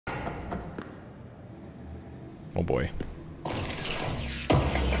Oh boy.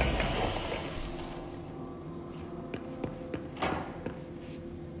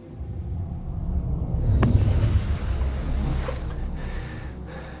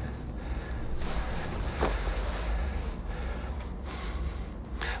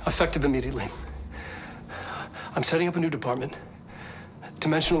 Effective immediately. I'm setting up a new department.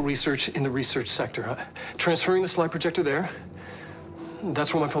 Dimensional research in the research sector. Transferring the slide projector there.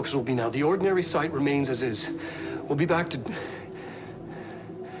 That's where my focus will be now. The ordinary site remains as is. We'll be back to...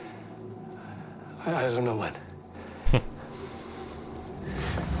 I don't know when.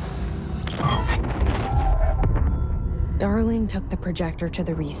 Darling took the projector to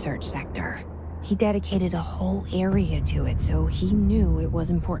the research sector. He dedicated a whole area to it, so he knew it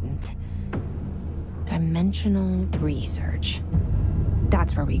was important. Dimensional research.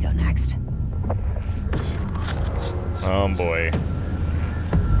 That's where we go next. Oh boy.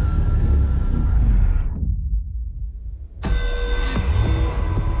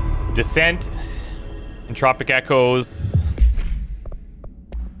 Descent, entropic echoes.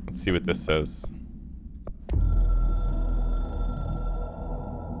 Let's see what this says.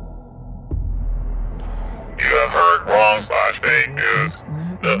 You have heard wrong/fake news.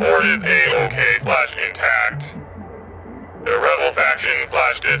 The board is A-OK/intact. The rebel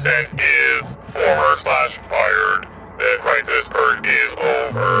faction/dissent is former/fired. The crisis purge is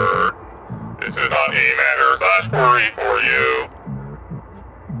over. This is not a matter/worry for you.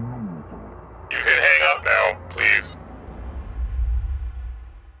 You can hang up now, please.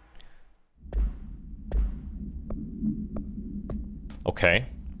 Okay.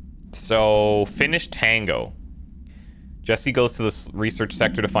 So, finish Tango. Jesse goes to the research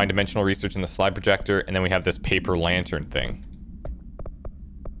sector to find dimensional research in the slide projector, and then we have this paper lantern thing.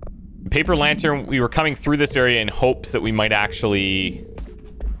 The paper lantern, we were coming through this area in hopes that we might actually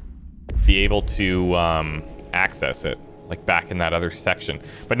be able to access it, like back in that other section.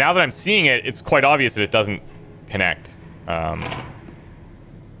 But now that I'm seeing it, it's quite obvious that it doesn't connect.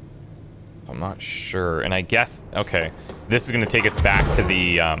 I'm not sure, and I guess, okay, this is going to take us back to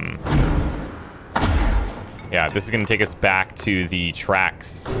the, yeah, this is going to take us back to the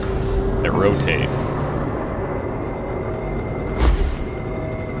tracks that rotate.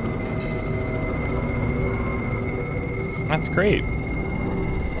 That's great.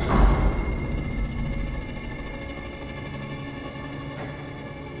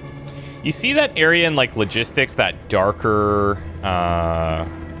 You see that area in, like, logistics, that darker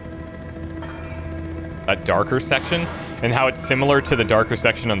section, and how it's similar to the darker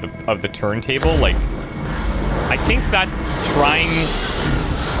section of the turntable? Like, I think that's trying...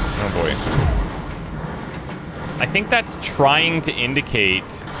 Oh boy. I think that's trying to indicate,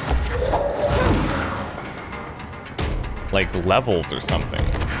 like, levels or something.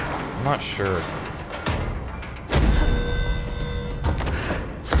 I'm not sure.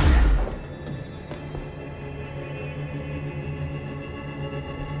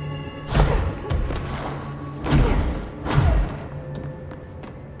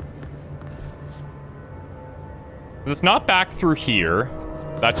 It's not back through here.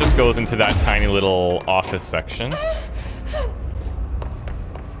 That just goes into that tiny little office section.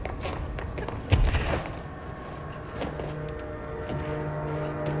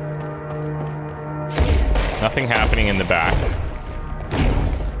 Nothing happening in the back.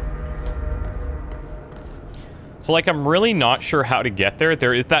 So, like, I'm really not sure how to get there.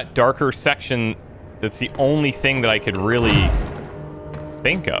 There is that darker section. That's the only thing that I could really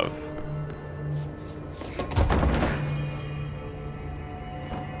think of.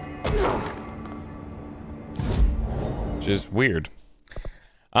 Which is weird.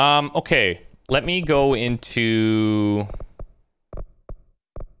 Okay, let me go into...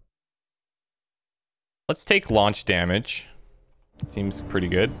 Let's take launch damage. Seems pretty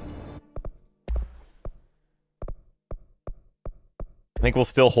good. I think we'll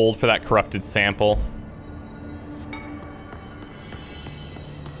still hold for that corrupted sample.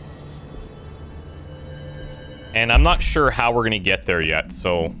 And I'm not sure how we're gonna get there yet,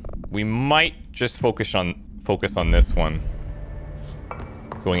 so we might just focus on this one.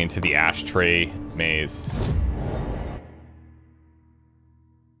 Going into the ashtray maze.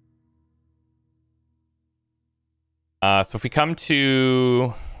 So if we come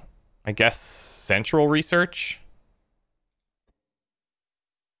to, I guess, central research,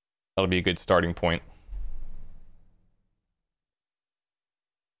 that'll be a good starting point.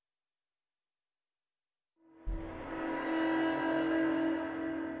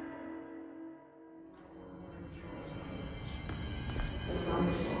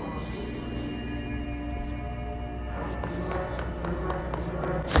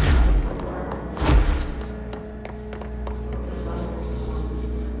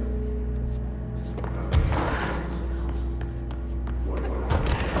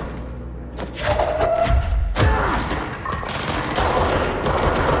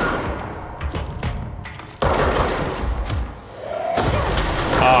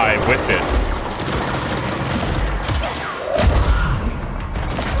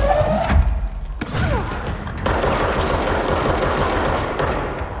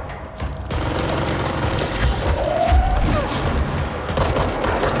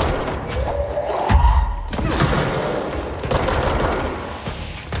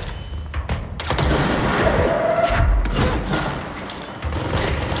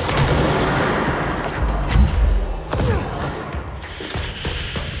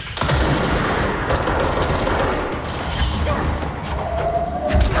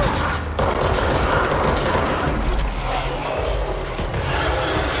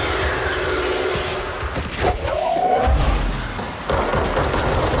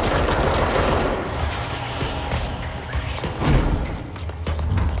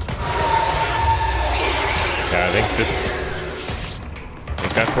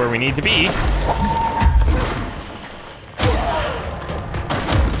 that's where we need to be.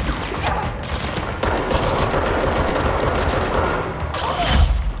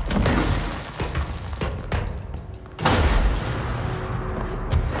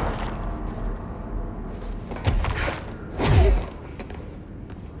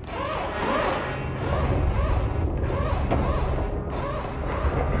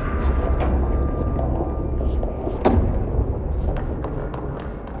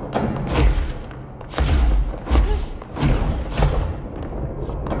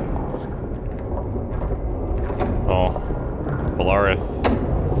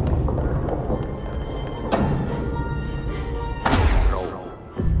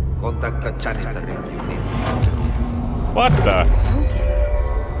 What the?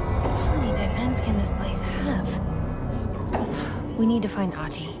 How many dead ends can this place have? We need to find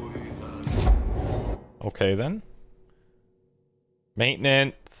Ahti. Okay then.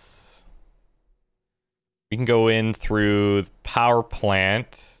 Maintenance. We can go in through the power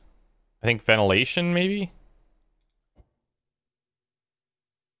plant. I think ventilation, maybe?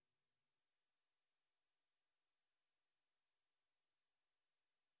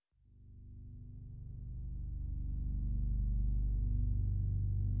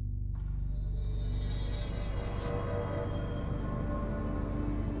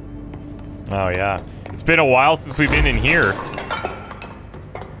 Oh yeah. It's been a while since we've been in here.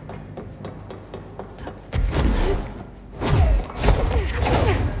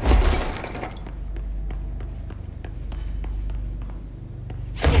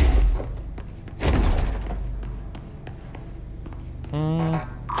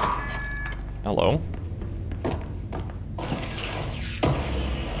 Hello.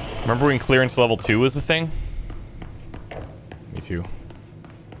 Remember when clearance level 2 was the thing? Me too.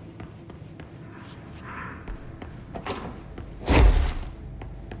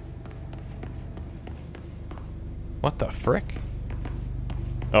 What the frick?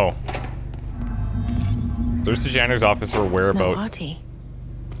 Oh. There's the janitor's office or whereabouts. No,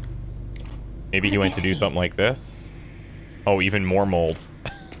 Maybe he went to do something like this. Oh, even more mold.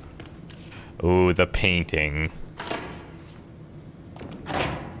 Oh, the painting.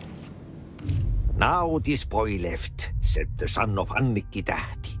 Now this boy left, said the son of Annikki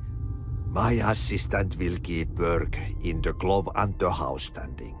Tähti. My assistant will keep work in the glove and the house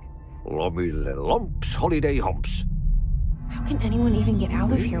standing. Lomille lomps, holiday humps. How can anyone even get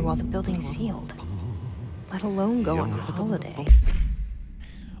out of here while the building's sealed? Let alone go on a holiday.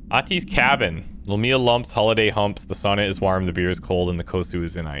 Ahti's cabin. Lumia lumps, holiday humps, the sauna is warm, the beer is cold, and the kosu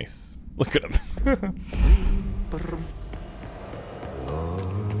is in ice. Look at him.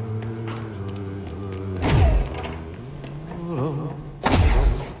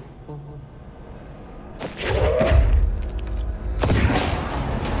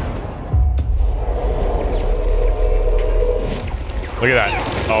 Look at that.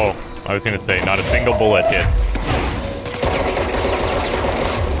 Oh, I was gonna say, not a single bullet hits.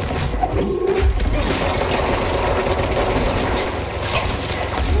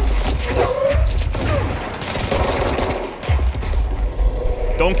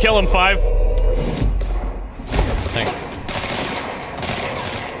 Don't kill him, 5. Thanks.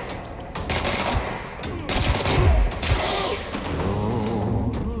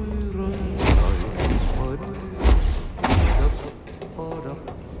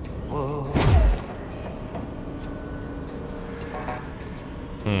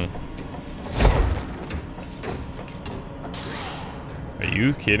 Are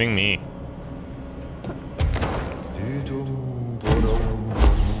you kidding me?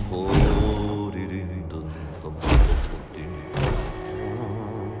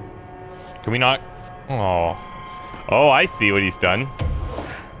 Can we not? Oh. Oh, I see what he's done.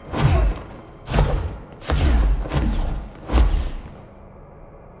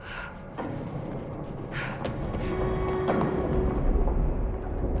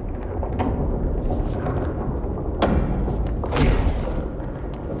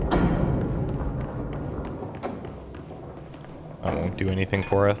 That won't do anything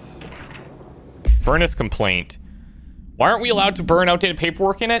for us. Furnace complaint. Why aren't we allowed to burn outdated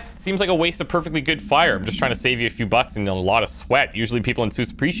paperwork in it? Seems like a waste of perfectly good fire. I'm just trying to save you a few bucks and a lot of sweat. Usually people in suits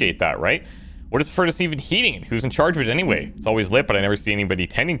appreciate that, right? What is the furnace even heating and who's in charge of it anyway? It's always lit, but I never see anybody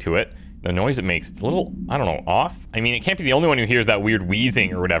tending to it. The noise it makes, it's a little, I don't know, off? I mean, it can't be the only one who hears that weird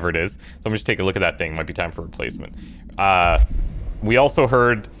wheezing or whatever it is. So I'm gonna just take a look at that thing. Might be time for replacement. We also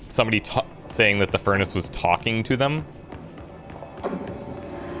heard somebody saying that the furnace was talking to them.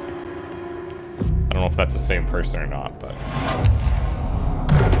 I don't know if that's the same person or not, but...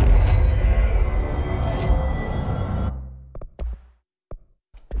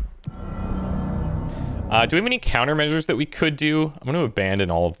 Do we have any countermeasures that we could do? I'm going to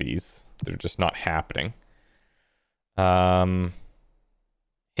abandon all of these. They're just not happening.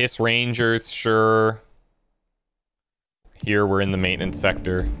 Hiss Rangers, sure. Here we're in the maintenance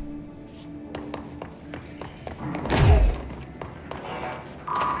sector.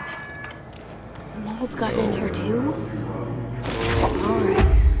 Mold's gotten in here too?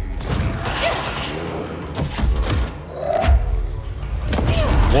 Alright.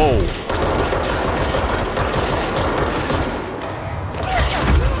 Whoa.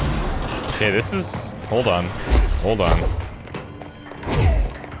 Okay, this is... Hold on. Hold on.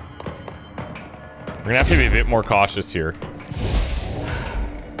 We're gonna have to be a bit more cautious here.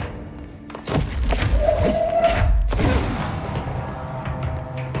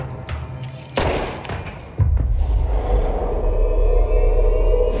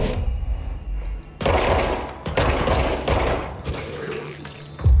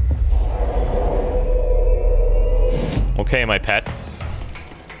 Okay, my pets.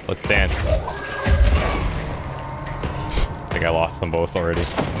 Let's dance. I think I lost them both already.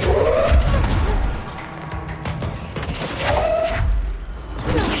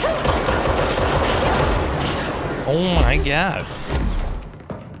 Oh my god.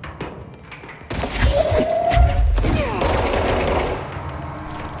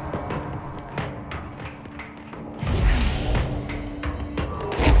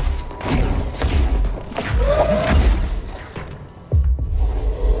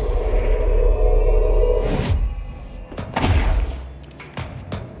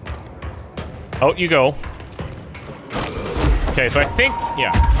 Oh, you go. Okay, so I think,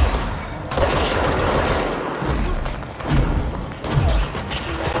 yeah.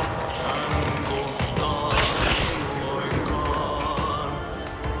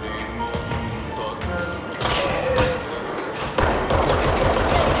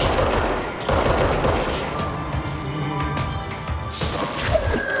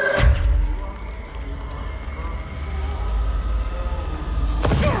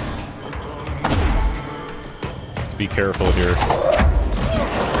 Be careful here.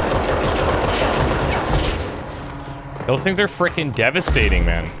 Those things are freaking devastating,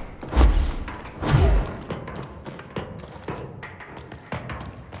 man.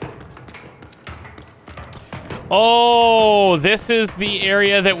 Oh, this is the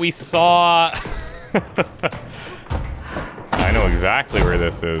area that we saw. I know exactly where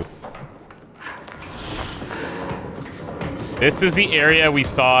this is. This is the area we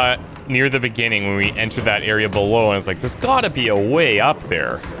saw near the beginning when we entered that area below, and it's like, there's gotta be a way up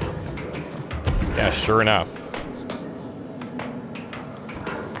there. Yeah, sure enough.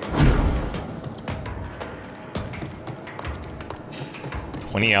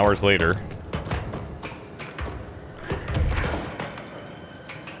 "20 hours later.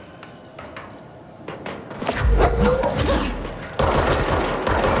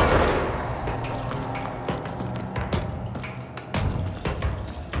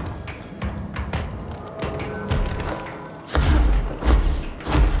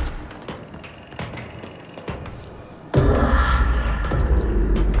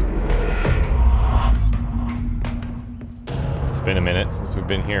 Been a minute since we've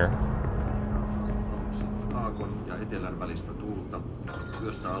been here.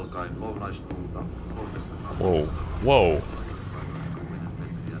 Whoa. Whoa.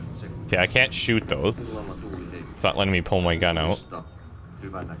 Okay, I can't shoot those. It's not letting me pull my gun out.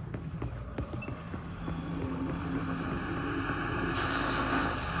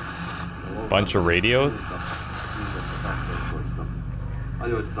 Bunch of radios.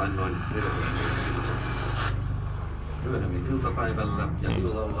 Myöhemmin iltapäivällä ja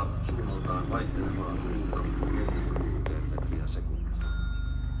illalla suunnaltaan vaihtelevaa tuulta 16 metriä sekunnissa.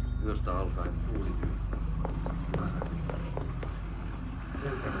 Yöstä alkaen tuuli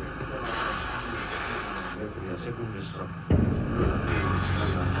metriä sekunnissa.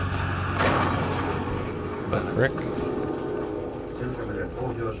 The frick? Selkämeren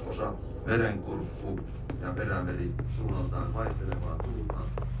pohjoisosa, merenkurkku ja perämeri suunnaltaan vaihtelevaa tuulta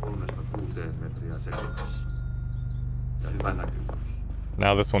 3–6 metriä sekunnissa.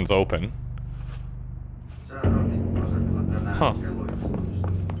 Now this one's open. Huh.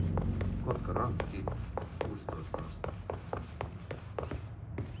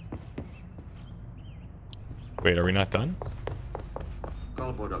 Wait, are we not done?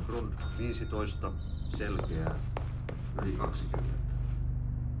 Kalvoida Grund 15, selkeää, yli 20.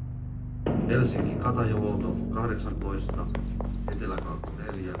 Helsinki Katajovuoto 18, Eteläkaakko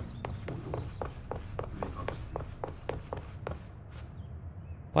 4, Mutu.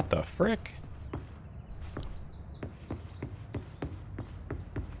 What the frick?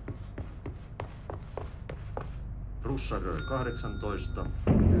 Russarö 18,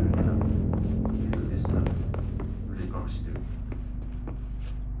 yli 20.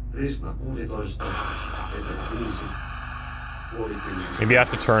 Risna 16, etelä 5, puolipilvi. Maybe I have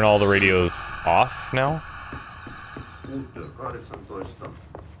to turn all the radios off now? Uuttyö 18,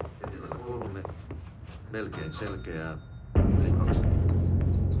 etelä 3, melkein selkeää, yli 20.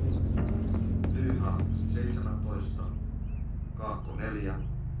 Tyynha 17, kaakko 4,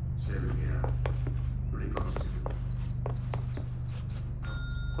 selkeää, yli 20.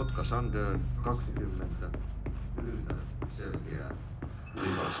 Kotka Sandön 20, yltä, selkeää, yli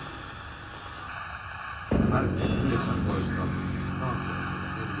 20. Märkä 19, kaakko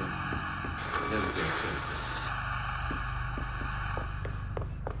 4, melkein selkeää.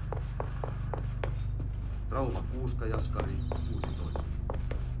 Trauma 6, Jaskari 16.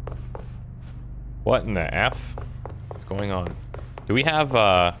 What in the F is going on? Do we have,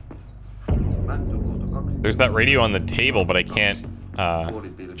 there's that radio on the table, but I can't,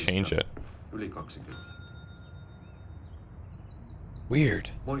 change it. Yli 20. Weird.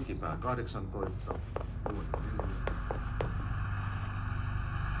 Poikipää 18.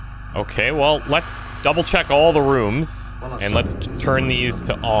 Okay, well, let's double check all the rooms, and let's turn these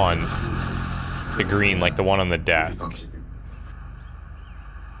to on. The green, like the one on the desk.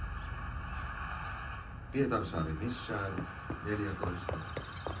 Pietarsaari missään 14,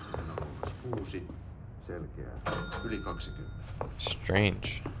 6, selkeää, yli 20.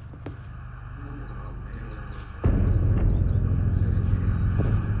 Strange.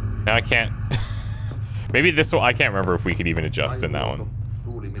 Now I can't. Maybe this one. I can't remember if we could even adjust in that one.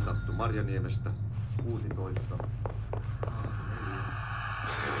 Tuuli mitattu Marjaniemestä 16.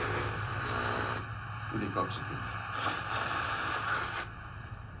 Yli 20.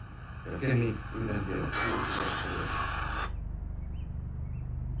 Ja Kemi yhden vielä 16.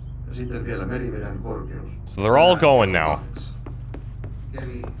 Ja sitten vielä meriveden korkeus. So they're all going now.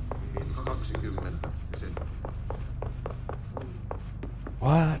 Kemi 20.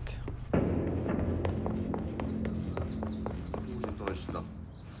 What? 16.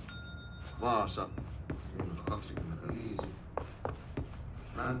 Vaasa -25.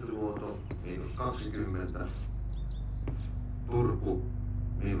 Mäntyluoto -20. Turku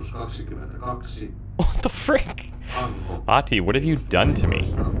 -22. What the frick? Hanko. Ahti, what have you done to me?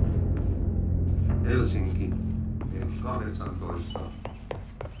 Helsinki -18.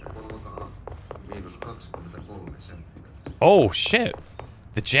 Ja Kotaka -23 senttiä. Oh shit!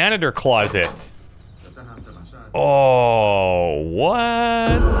 The janitor closet. Ja tähän tämä sääntö. Oh,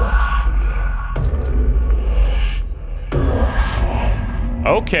 what?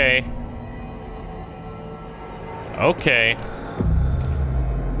 Okay. Okay.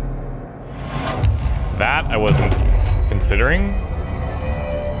 That I wasn't considering.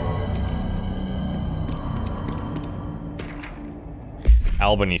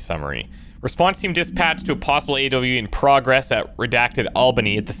 Albany summary. Response team dispatched to a possible AW in progress at redacted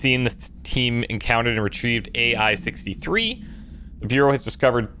Albany. At the scene, the team encountered and retrieved AI-63. The Bureau has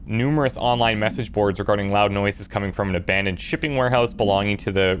discovered numerous online message boards regarding loud noises coming from an abandoned shipping warehouse belonging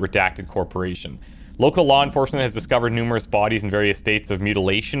to the redacted corporation. Local law enforcement has discovered numerous bodies in various states of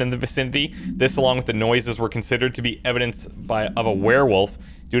mutilation in the vicinity. This, along with the noises, were considered to be evidence of a werewolf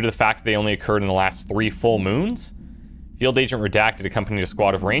due to the fact that they only occurred in the last 3 full moons. Field Agent Redacted accompanied a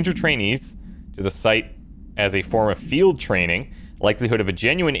squad of ranger trainees to the site as a form of field training. Likelihood of a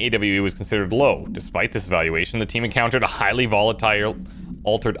genuine AWE was considered low. Despite this evaluation, the team encountered a highly volatile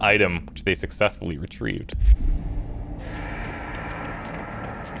altered item, which they successfully retrieved.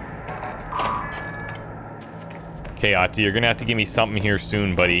 Okay, Ahti, you're gonna have to give me something here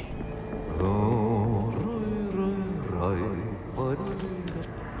soon, buddy.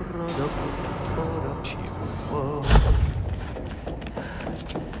 Jesus.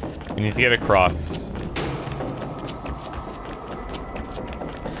 We need to get across.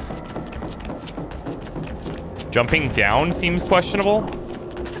 Jumping down seems questionable.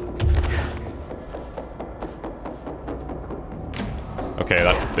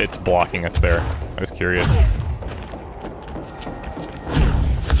 Okay, it's blocking us there. I was curious.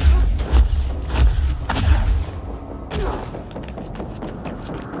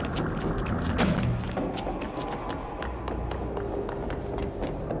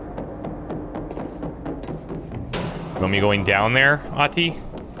 You want me going down there, Ahti?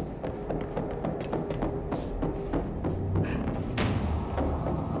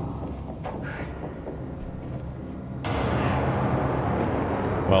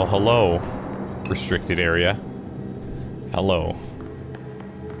 Well, hello, restricted area. Hello.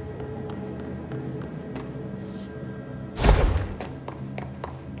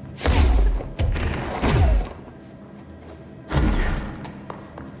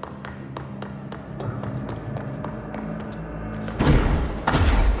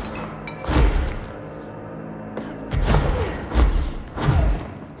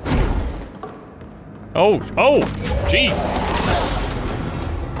 Oh, jeez.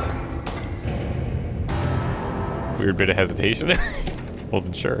 Weird bit of hesitation there.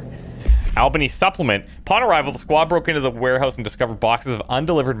 Wasn't sure. Albany supplement. Upon arrival, the squad broke into the warehouse and discovered boxes of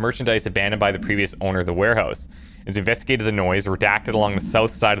undelivered merchandise abandoned by the previous owner of the warehouse. As investigated the noise, redacted along the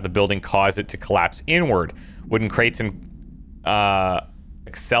south side of the building caused it to collapse inward. Wooden crates and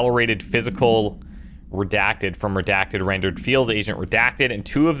accelerated physical redacted from redacted rendered field agent redacted, and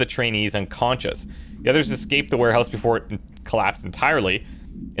 2 of the trainees unconscious. The others escaped the warehouse before it collapsed entirely.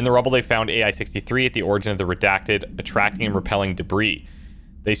 In the rubble, they found AI-63 at the origin of the redacted, attracting and repelling debris.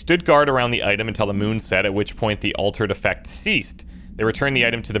 They stood guard around the item until the moon set, at which point the altered effect ceased. They returned the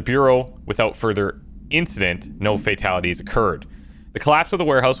item to the Bureau without further incident. No fatalities occurred. The collapse of the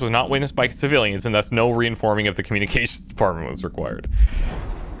warehouse was not witnessed by civilians, and thus no reinforming of the communications department was required.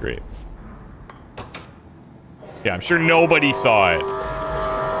 Great. Yeah, I'm sure nobody saw it.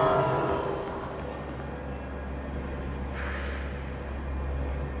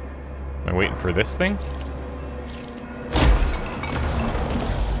 Am I waiting for this thing?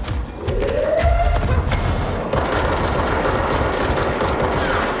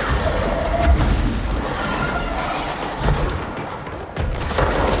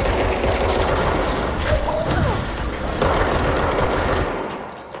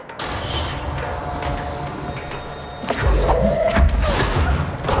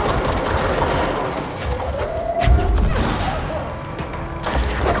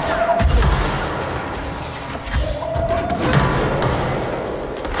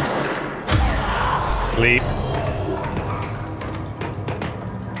 Sleep.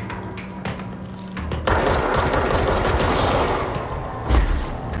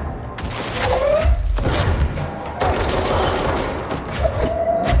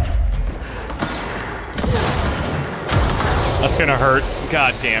 That's gonna hurt.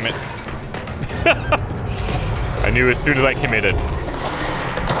 God damn it. I knew as soon as I committed.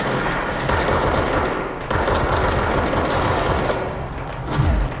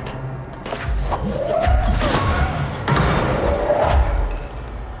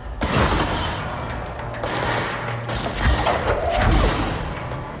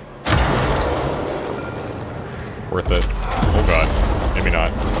 Worth it. Oh god. Maybe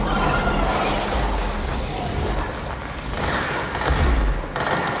not.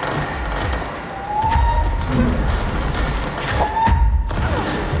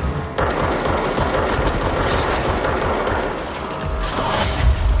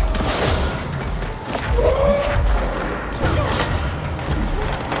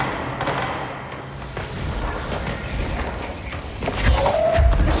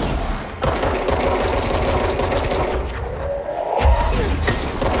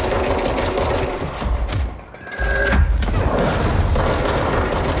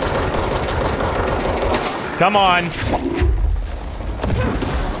 Come on.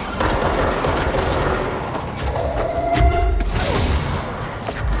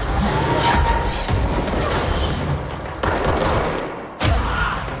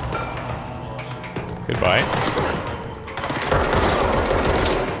 Goodbye.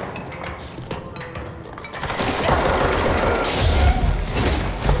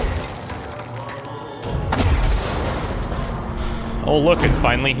 Oh, look, it's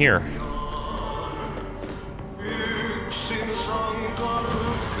finally here.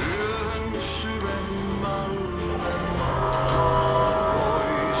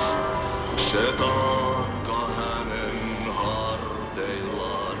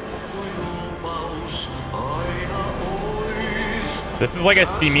 This is like a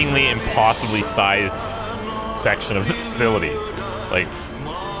seemingly impossibly sized section of the facility. Like,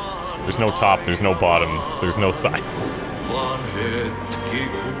 there's no top, there's no bottom, there's no sides.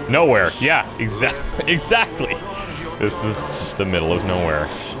 Nowhere. Yeah, exactly. This is the middle of nowhere.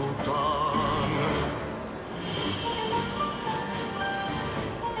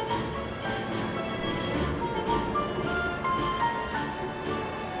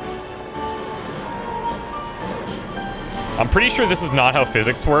 I'm pretty sure this is not how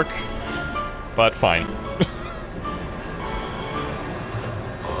physics work, but fine.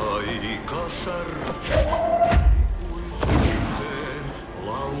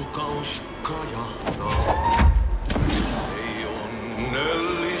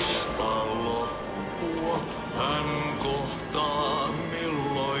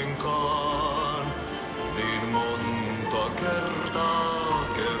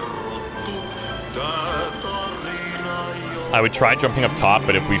 I would try jumping up top,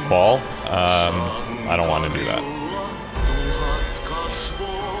 but if we fall, I don't want to do that.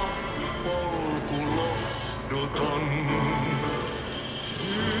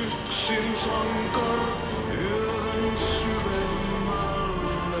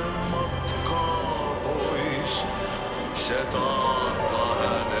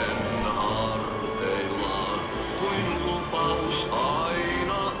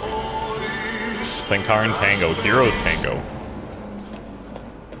 Sankaran Tango, Heroes Tango.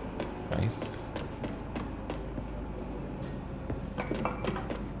 Nice.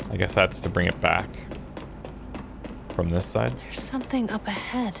 I guess that's to bring it back from this side. There's something up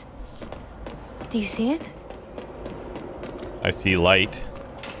ahead. Do you see it? I see light.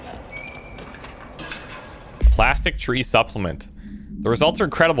 Plastic tree supplement. The results are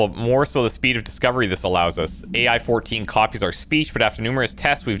incredible, but more so the speed of discovery this allows us. AI-14 copies our speech, but after numerous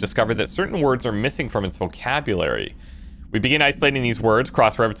tests, we've discovered that certain words are missing from its vocabulary. We begin isolating these words,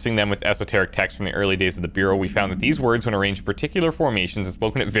 cross-referencing them with esoteric text from the early days of the Bureau. We found that these words, when arranged in particular formations and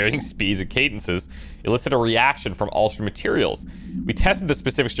spoken at varying speeds and cadences, elicit a reaction from altered materials. We tested the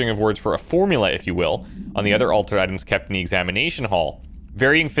specific string of words for a formula, if you will, on the other altered items kept in the examination hall.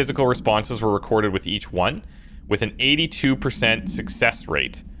 Varying physical responses were recorded with each one, with an 82% success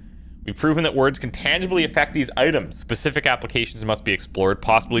rate. We've proven that words can tangibly affect these items. Specific applications must be explored,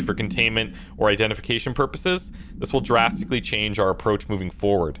 possibly for containment or identification purposes. This will drastically change our approach moving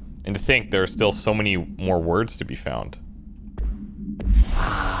forward. And to think there are still so many more words to be found.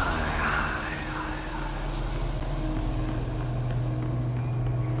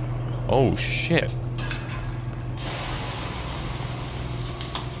 Oh, shit.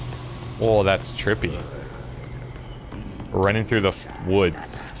 Oh, that's trippy. We're running through the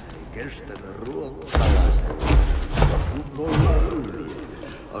woods.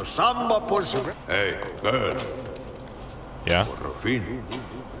 Hey, girl. Yeah?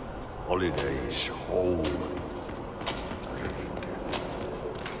 Holidays home.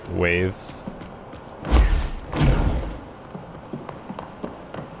 Waves.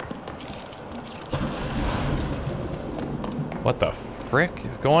 What the frick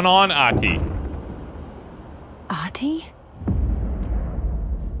is going on, Ahti? Ahti?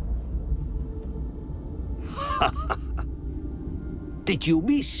 Did you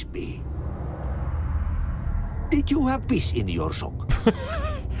miss me? Did you have peace in your song?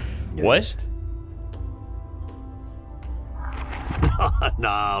 What?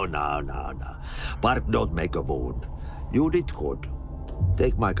 No. Bark don't make a wound. You did good.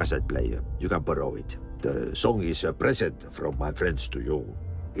 Take my cassette player. You can borrow it. The song is a present from my friends to you.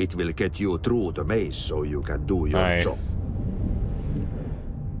 It will get you through the maze so you can do your job.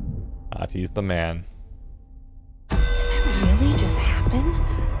 Ahti's the man. Did that really just happen?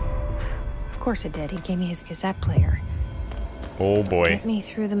 Of course it did. He gave me his cassette player. Oh boy. Get me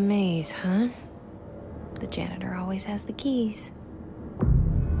through the maze, huh? The janitor always has the keys.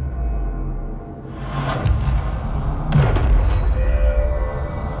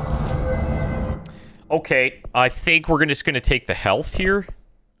 Okay, I think we're just gonna take the health here.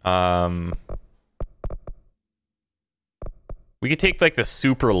 We could take like the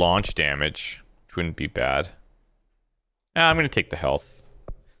super launch damage, which wouldn't be bad. I'm gonna take the health.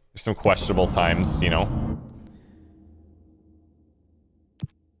 There's some questionable times, you know.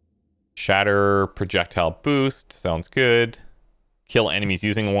 Shatter projectile boost sounds good. Kill enemies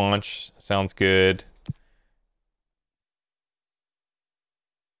using launch sounds good.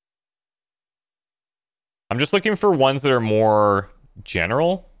 I'm just looking for ones that are more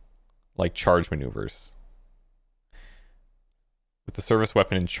general, like charge maneuvers. With the service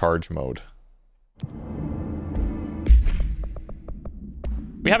weapon in charge mode.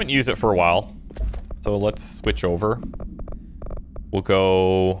 We haven't used it for a while, so let's switch over. We'll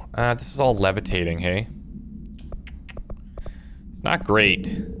go... this is all levitating, hey? It's not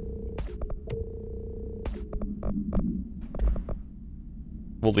great.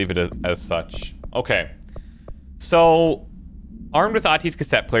 We'll leave it as such. Okay. So, armed with Ahti's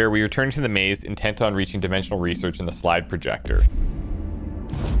cassette player, we return to the maze, intent on reaching dimensional research in the slide projector.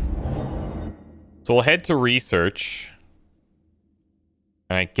 So we'll head to research.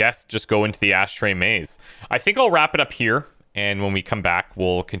 And I guess just go into the ashtray maze. I think I'll wrap it up here. And when we come back,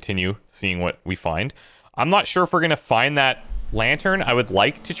 we'll continue seeing what we find. I'm not sure if we're going to find that lantern. I would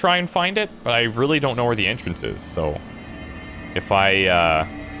like to try and find it, but I really don't know where the entrance is. So if I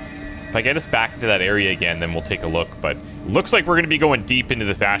get us back into that area again, then we'll take a look. But it looks like we're going to be going deep into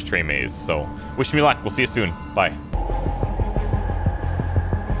this ashtray maze. So wish me luck. We'll see you soon. Bye.